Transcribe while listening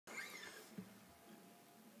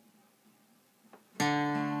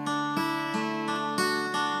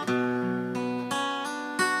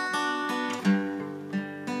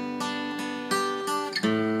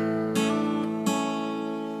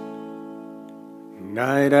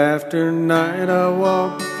Night after night I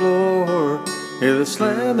walk the floor, hear the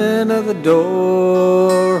slamming of the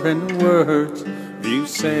door and the words of you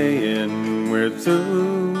saying we're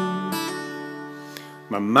through.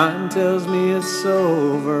 My mind tells me it's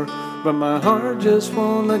over, but my heart just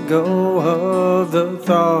won't let go of the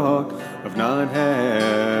thought of not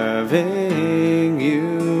having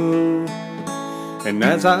you. And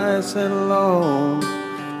as I sit alone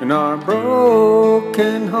in our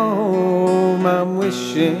broken home, I'm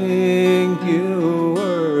wishing you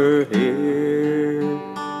were here.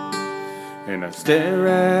 And I stare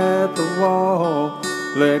at the wall,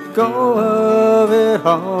 let go of it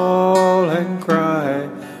all, and cry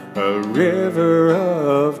a river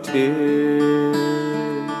of tears.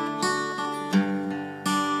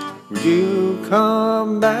 Would you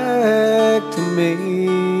come back to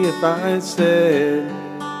me if I said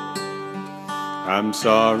I'm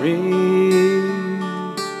sorry?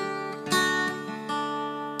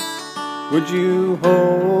 Would you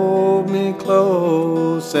hold me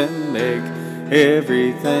close and make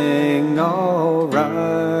everything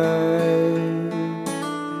alright?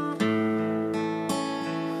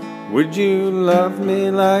 Would you love me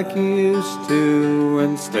like you used to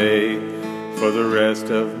and stay for the rest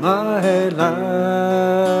of my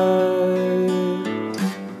life?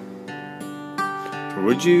 Or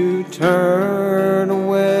would you turn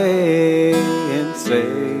away and say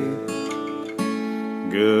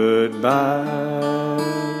goodbye?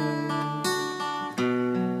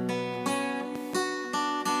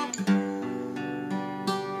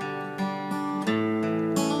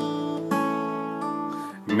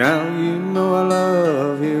 Now you know I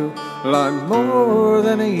love you a lot more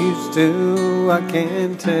than I used to. I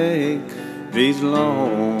can't take these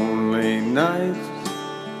lonely nights.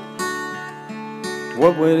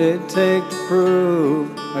 What would it take to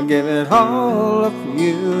prove I give it all up for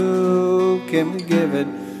you? Can we give it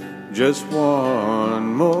just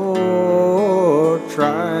one more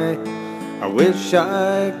try? I wish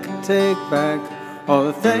I could take back all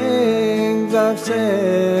the things I've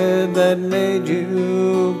said that made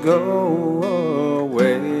you go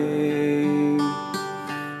away.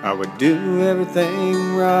 I would do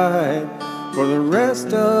everything right for the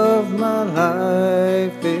rest of my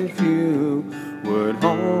life if you would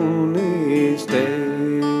only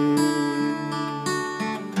stay.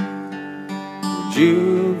 Would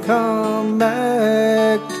you come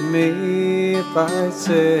back to me if I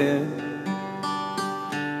said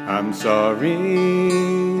I'm sorry?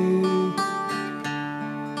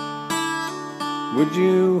 Would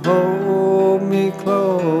you hold me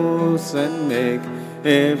close and make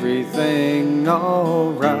everything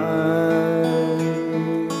alright?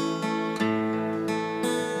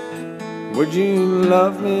 Would you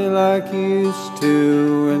love me like you used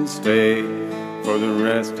to and stay for the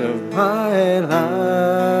rest of my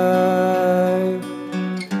life?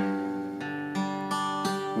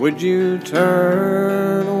 Would you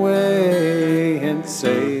turn away and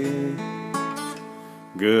say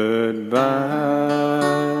goodbye?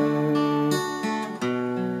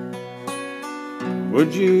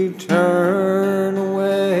 Would you turn